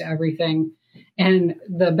sticks to everything. And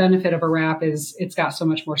the benefit of a wrap is it's got so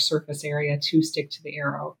much more surface area to stick to the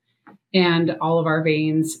arrow. And all of our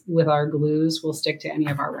veins with our glues will stick to any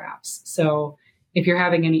of our wraps. So if you're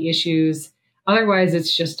having any issues, otherwise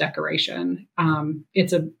it's just decoration.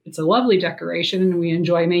 It's a lovely decoration and we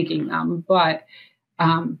enjoy making them. But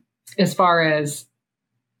as far as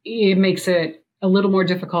it makes it a little more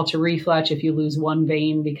difficult to refletch if you lose one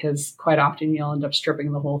vein, because quite often you'll end up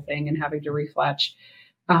stripping the whole thing and having to refletch.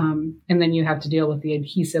 And then you have to deal with the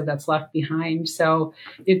adhesive that's left behind. So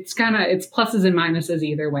it's pluses and minuses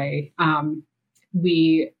either way.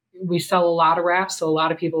 We sell a lot of wraps, so a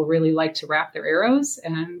lot of people really like to wrap their arrows,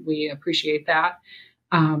 and we appreciate that.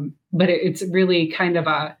 But it's really kind of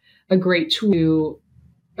a great tool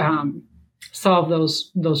to solve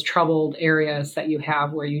those troubled areas that you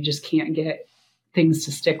have where you just can't get things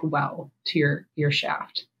to stick well to your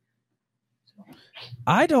shaft.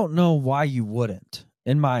 I don't know why you wouldn't,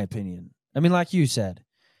 in my opinion. I mean, like you said,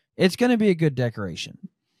 it's going to be a good decoration.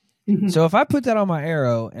 Mm-hmm. So if I put that on my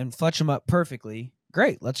arrow and fletch them up perfectly,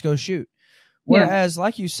 great, let's go shoot. Whereas,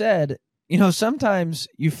 like you said, sometimes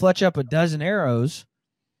you fletch up a dozen arrows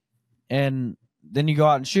and then you go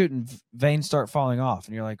out and shoot and veins start falling off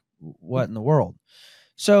and you're like, what in the world?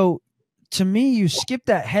 So to me, you skip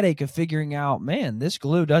that headache of figuring out, man, this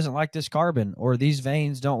glue doesn't like this carbon, or these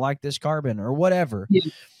veins don't like this carbon, or whatever.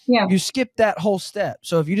 Yeah. You skip that whole step.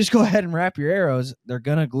 So if you just go ahead and wrap your arrows, they're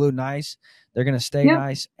going to glue nice. They're going to stay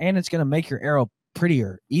nice. And it's going to make your arrow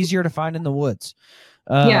prettier, easier to find in the woods.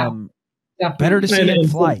 Better to see in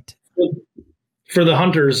flight. For the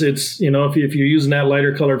hunters, it's, if you're using that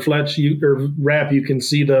lighter colored fletch or wrap, you can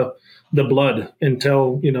see the blood and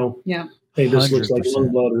tell, hey, this 100%. looks like lung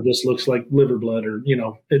blood, or this looks like liver blood, or,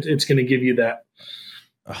 it's going to give you that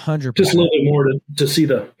 100%. Just a little bit more to see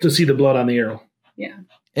the blood on the arrow. Yeah.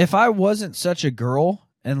 If I wasn't such a girl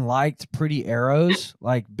and liked pretty arrows,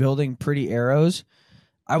 like building pretty arrows,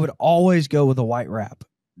 I would always go with a white wrap.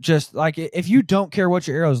 Just like, if you don't care what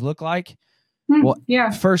your arrows look like,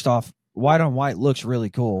 first off, white on white looks really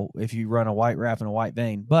cool if you run a white wrap and a white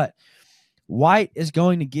vein, but white is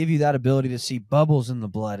going to give you that ability to see bubbles in the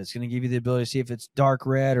blood. It's going to give you the ability to see if it's dark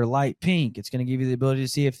red or light pink. It's going to give you the ability to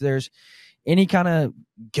see if there's any kind of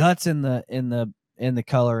guts in the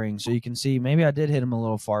coloring, so you can see maybe I did hit them a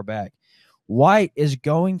little far back. White is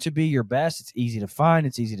going to be your best. It's easy to find.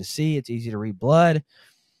 It's easy to see. It's easy to read blood.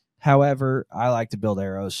 However, I like to build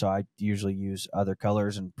arrows, so I usually use other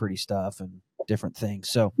colors and pretty stuff and different things.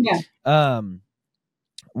 So,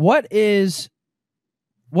 what is,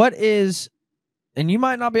 and you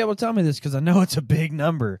might not be able to tell me this because I know it's a big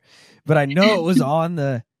number, but I know it was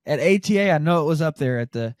at ATA. I know it was up there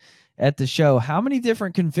at the show. How many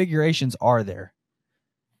different configurations are there?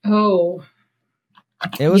 Oh,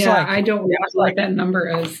 it was I don't know what that number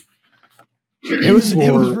is. It was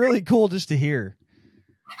really cool just to hear.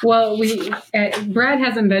 Well, Brad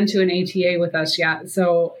hasn't been to an ATA with us yet,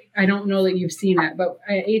 so I don't know that you've seen it. But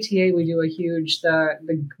at ATA, we do a huge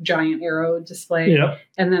the giant arrow display,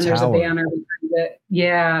 and then there's a banner behind it.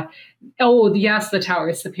 Yeah. Oh, yes, the tower.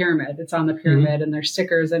 It's the pyramid. It's on the pyramid, and there's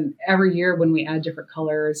stickers. And every year when we add different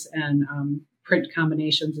colors and print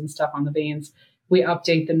combinations and stuff on the veins, we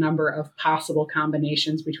update the number of possible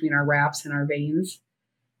combinations between our wraps and our veins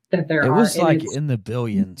that there are. It was like in the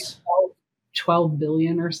billions. 12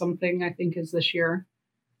 billion or something, I think, is this year.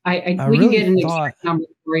 We can get an exact number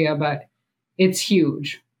for you, but it's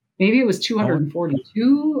huge. Maybe it was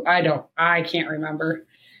 242. I can't remember.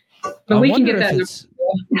 But we can get that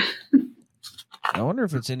number. I wonder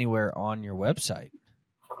if it's anywhere on your website.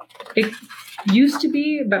 It used to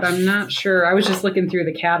be, but I'm not sure. I was just looking through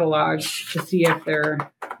the catalog to see if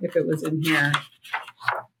it was in here.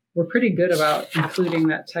 We're pretty good about including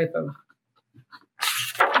that type of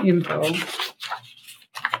info.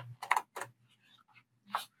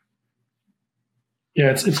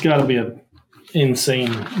 Yeah, it's got to be an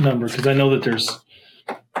insane number, because I know that there's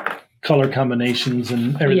color combinations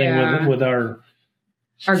and everything with our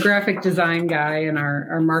graphic design guy and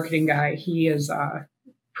our marketing guy. He is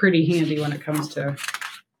pretty handy when it comes to,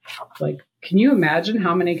 like, can you imagine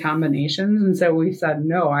how many combinations? And so we said,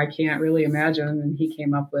 no, I can't really imagine. And he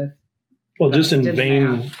came up with, just in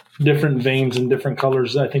different veins and different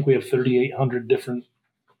colors. I think we have 3,800 different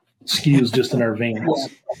SKUs just in our veins.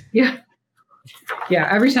 Yeah.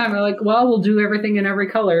 Every time we're like, well, we'll do everything in every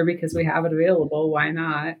color because we have it available. Why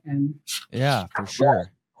not? And yeah, for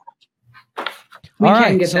sure. All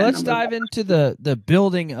right, so let's dive into the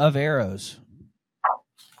building of arrows.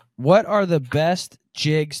 What are the best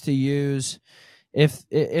jigs to use.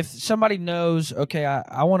 If somebody knows, okay,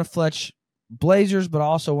 I want to fletch blazers, but I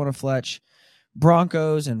also want to fletch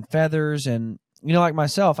Broncos and feathers, and like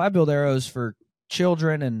myself, I build arrows for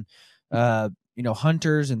children and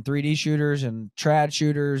hunters and 3D shooters and trad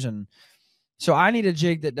shooters, and so I need a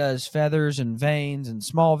jig that does feathers and vanes and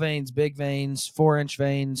small vanes, big vanes, 4-inch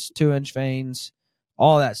vanes, 2-inch vanes,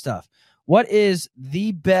 all that stuff. What is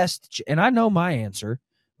the best, and I know my answer,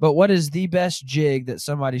 but what is the best jig that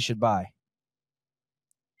somebody should buy?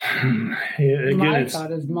 Again, my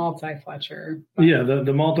thought is multi-fletcher. Yeah,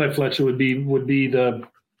 the multi-fletcher would be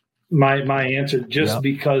my answer, just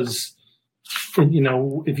because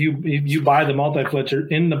if you buy the multi-fletcher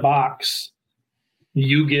in the box,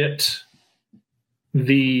 you get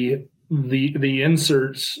the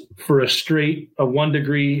inserts for a straight, a 1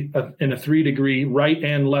 degree, and a 3 degree right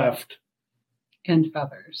and left, and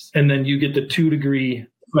feathers, and then you get the 2 degree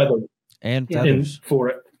feather and feathers for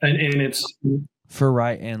it, and it's for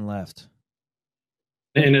right and left.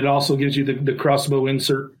 And it also gives you the crossbow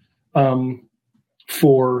insert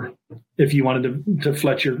for if you wanted to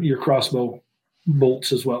fletch your crossbow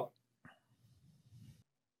bolts as well.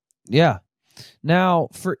 Yeah. Now,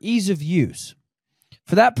 for ease of use,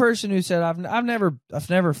 for that person who said, I've never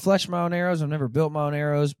fletched my own arrows, I've never built my own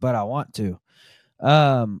arrows, but I want to.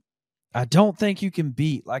 I don't think you can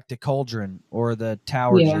beat like the cauldron or the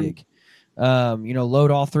tower jig.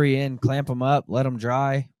 Load all 3 in, clamp them up, let them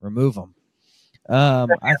dry, remove them.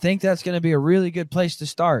 I think that's going to be a really good place to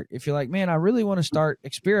start. If you're like, man, I really want to start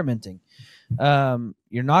experimenting.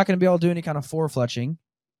 You're not going to be able to do any kind of fletching,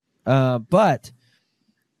 but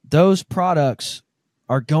those products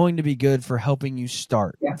are going to be good for helping you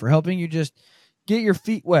start, for helping you just get your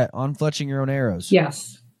feet wet on fletching your own arrows.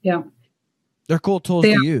 Yes. Yeah. They're cool tools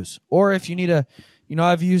to use. Or if you need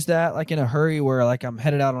I've used that like in a hurry where like I'm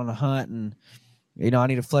headed out on a hunt and I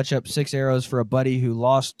need to fletch up 6 arrows for a buddy who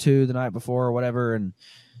lost 2 the night before or whatever. And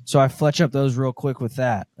so I fletch up those real quick with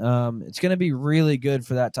that. It's going to be really good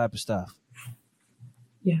for that type of stuff.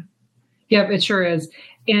 Yeah. Yep, it sure is.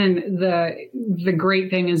 And the great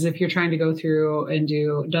thing is if you're trying to go through and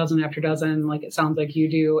do dozen after dozen, like it sounds like you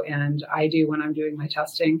do, and I do when I'm doing my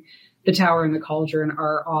testing, the tower and the cauldron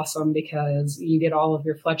are awesome because you get all of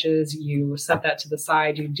your fletches, you set that to the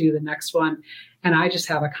side, you do the next one. And I just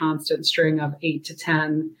have a constant string of 8 to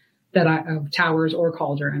 10 of towers or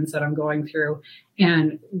cauldrons that I'm going through.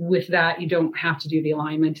 And with that, you don't have to do the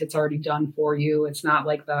alignment. It's already done for you. It's not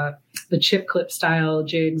like the chip clip style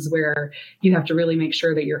jigs where you have to really make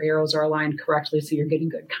sure that your arrows are aligned correctly so you're getting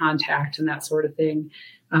good contact and that sort of thing.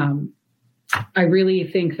 I really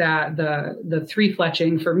think that the 3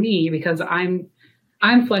 fletching for me, because I'm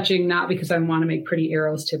fletching not because I want to make pretty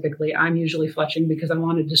arrows typically. I'm usually fletching because I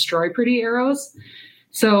want to destroy pretty arrows.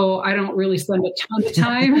 So I don't really spend a ton of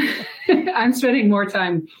time. I'm spending more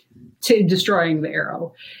time to destroying the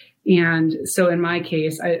arrow. And so in my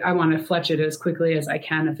case, I want to fletch it as quickly as I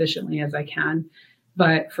can, efficiently as I can.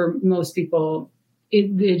 But for most people,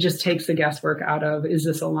 it just takes the guesswork out of, is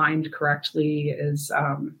this aligned correctly?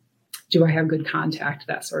 Do I have good contact?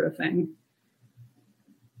 That sort of thing.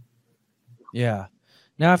 Yeah.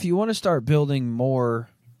 Now, if you want to start building more,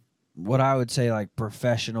 what I would say like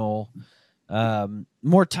professional,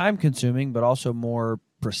 more time consuming, but also more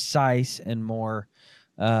precise and more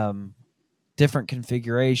different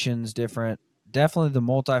configurations, definitely the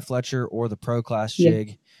multi-fletcher or the pro class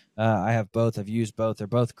jig. I have both. I've used both. They're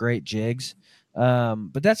both great jigs.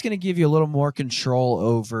 But that's going to give you a little more control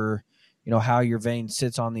over, how your vane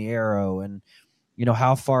sits on the arrow and,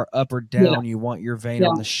 how far up or down you want your vane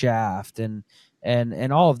on the shaft and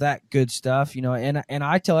all of that good stuff, and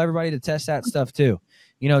I tell everybody to test that stuff too.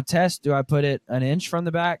 Test, do I put it an inch from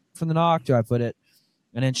the back from the nock? Do I put it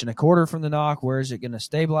an inch and a quarter from the nock? Where is it going to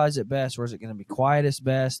stabilize it best? Where is it going to be quietest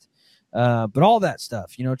best? But all that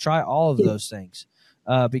stuff, try all of those things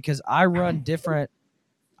because I run different.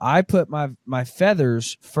 I put my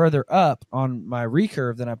feathers further up on my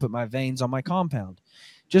recurve than I put my vanes on my compound.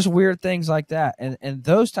 Just weird things like that. And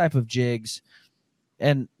those type of jigs,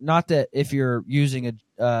 and not that if you're using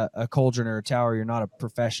a cauldron or a tower, you're not a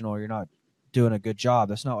professional, you're not doing a good job.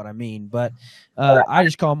 That's not what I mean. But I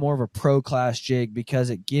just call it more of a pro class jig because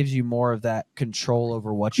it gives you more of that control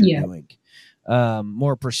over what you're doing.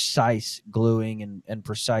 More precise gluing and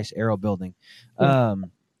precise arrow building.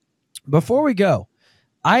 Before we go,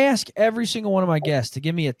 I ask every single one of my guests to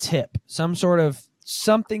give me a tip,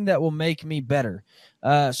 something that will make me better.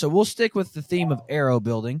 So we'll stick with the theme of arrow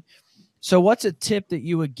building. So what's a tip that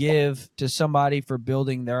you would give to somebody for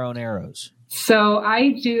building their own arrows? So I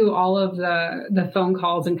do all of the phone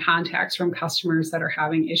calls and contacts from customers that are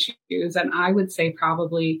having issues. And I would say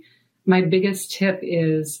probably my biggest tip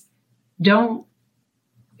is don't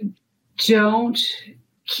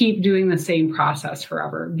keep doing the same process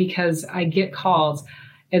forever, because I get calls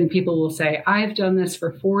and people will say, I've done this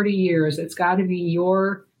for 40 years. It's got to be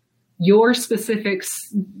your specific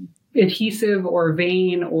adhesive or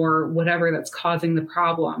vein or whatever that's causing the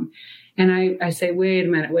problem. And I say, wait a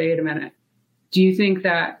minute. Do you think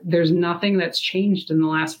that there's nothing that's changed in the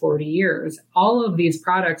last 40 years? All of these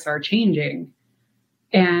products are changing,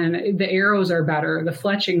 and the arrows are better, the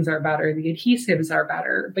fletchings are better, the adhesives are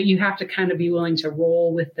better, but you have to kind of be willing to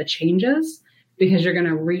roll with the changes, because you're going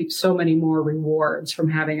to reap so many more rewards from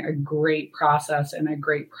having a great process and a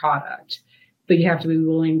great product. But you have to be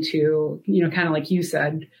willing to, kind of like you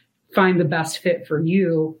said, find the best fit for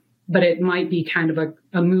you, but it might be kind of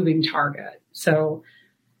a moving target. So,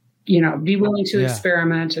 be willing to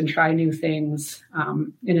experiment and try new things,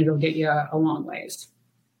 and it'll get you a long ways.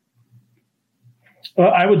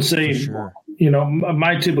 Well, I would say, sure.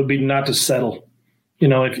 My tip would be not to settle.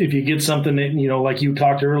 If you get something that, like you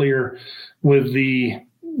talked earlier with the,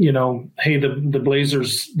 hey, the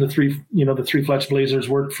blazers, the three Fletch blazers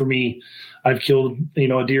work for me. I've killed,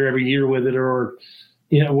 a deer every year with it, or,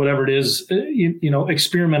 whatever it is,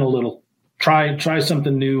 experiment a little, try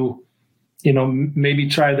something new. Maybe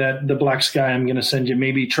try the Black Sky I'm going to send you.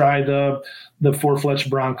 Maybe try the 4 Fletch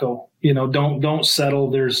Bronco. Don't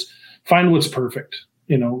settle. Find what's perfect.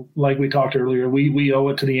 Like we talked earlier, we owe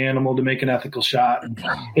it to the animal to make an ethical shot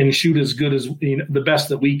and shoot as good as the best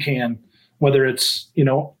that we can, whether it's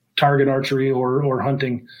target archery or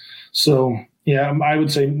hunting. So yeah, I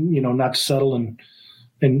would say not to settle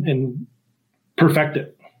and perfect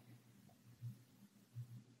it.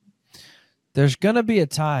 There's going to be a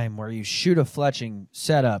time where you shoot a fletching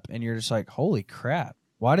setup and you're just like, holy crap,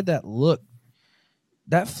 why did that look?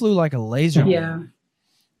 That flew like a laser. Yeah. And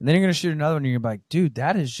then you're going to shoot another one and you're like, dude,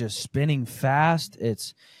 that is just spinning fast.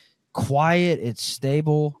 It's quiet. It's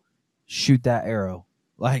stable. Shoot that arrow.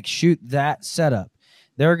 Like, shoot that setup.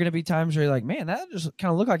 There are going to be times where you're like, man, that just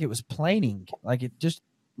kind of looked like it was planing. Like, it just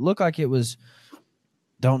looked like it was,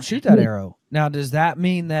 don't shoot that arrow. Now, does that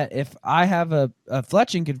mean that if I have a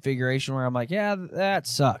fletching configuration where I'm like, yeah, that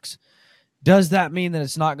sucks, does that mean that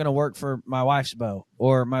it's not going to work for my wife's bow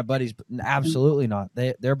or my buddy's? Absolutely not.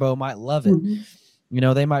 Their bow might love it.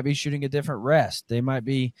 Mm-hmm. They might be shooting a different rest. They might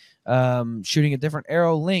be shooting a different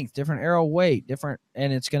arrow length, different arrow weight,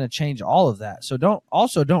 and it's going to change all of that. So don't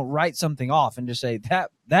write something off and just say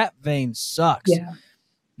that vein sucks. Yeah.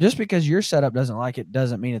 Just because your setup doesn't like it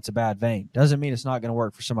doesn't mean it's a bad vein. Doesn't mean it's not going to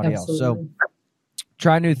work for somebody else. So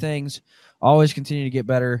try new things. Always continue to get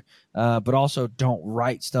better, but also don't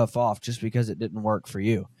write stuff off just because it didn't work for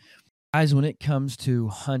you. Guys, when it comes to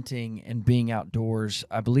hunting and being outdoors,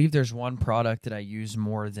 I believe there's one product that I use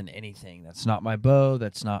more than anything. That's not my bow.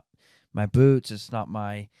 That's not my boots. It's not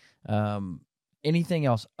my anything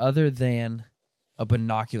else other than a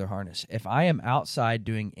binocular harness. If I am outside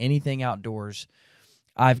doing anything outdoors,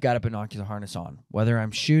 I've got a binocular harness on. Whether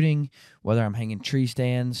I'm shooting, whether I'm hanging tree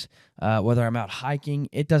stands, whether I'm out hiking,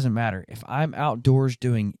 it doesn't matter. If I'm outdoors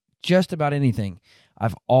doing just about anything,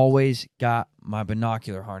 I've always got my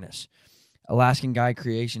binocular harness. Alaskan Guide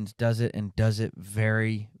Creations does it and does it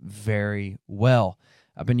very, very well.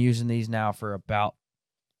 I've been using these now for about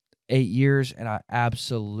 8 years, and I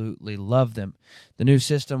absolutely love them. The new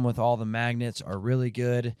system with all the magnets are really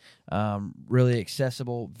good, really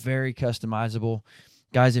accessible, very customizable.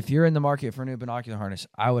 Guys, if you're in the market for a new binocular harness,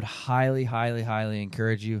 I would highly, highly, highly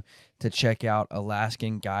encourage you to check out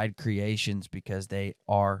Alaskan Guide Creations because they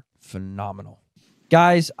are phenomenal.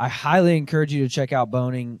 Guys, I highly encourage you to check out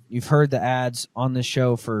Boning. You've heard the ads on this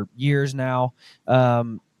show for years now,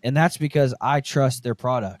 and that's because I trust their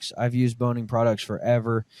products. I've used Boning products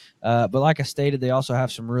forever, but like I stated, they also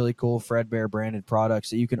have some really cool Fredbear branded products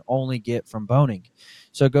that you can only get from Boning.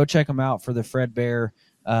 So go check them out for the Fredbear.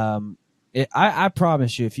 I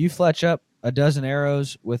promise you, if you fletch up a dozen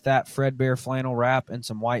arrows with that Fredbear flannel wrap and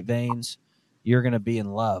some white veins, you're going to be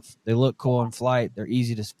in love. They look cool in flight. They're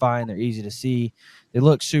easy to find. They're easy to see. They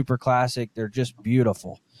look super classic. They're just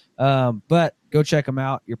beautiful. But go check them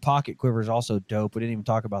out. Your pocket quiver is also dope. We didn't even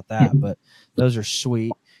talk about that, but those are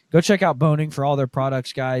sweet. Go check out Boning for all their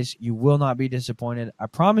products, guys. You will not be disappointed. I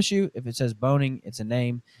promise you, if it says Boning, it's a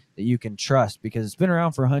name that you can trust because it's been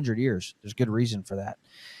around for 100 years. There's good reason for that.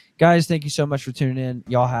 Guys, thank you so much for tuning in.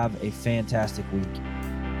 Y'all have a fantastic week.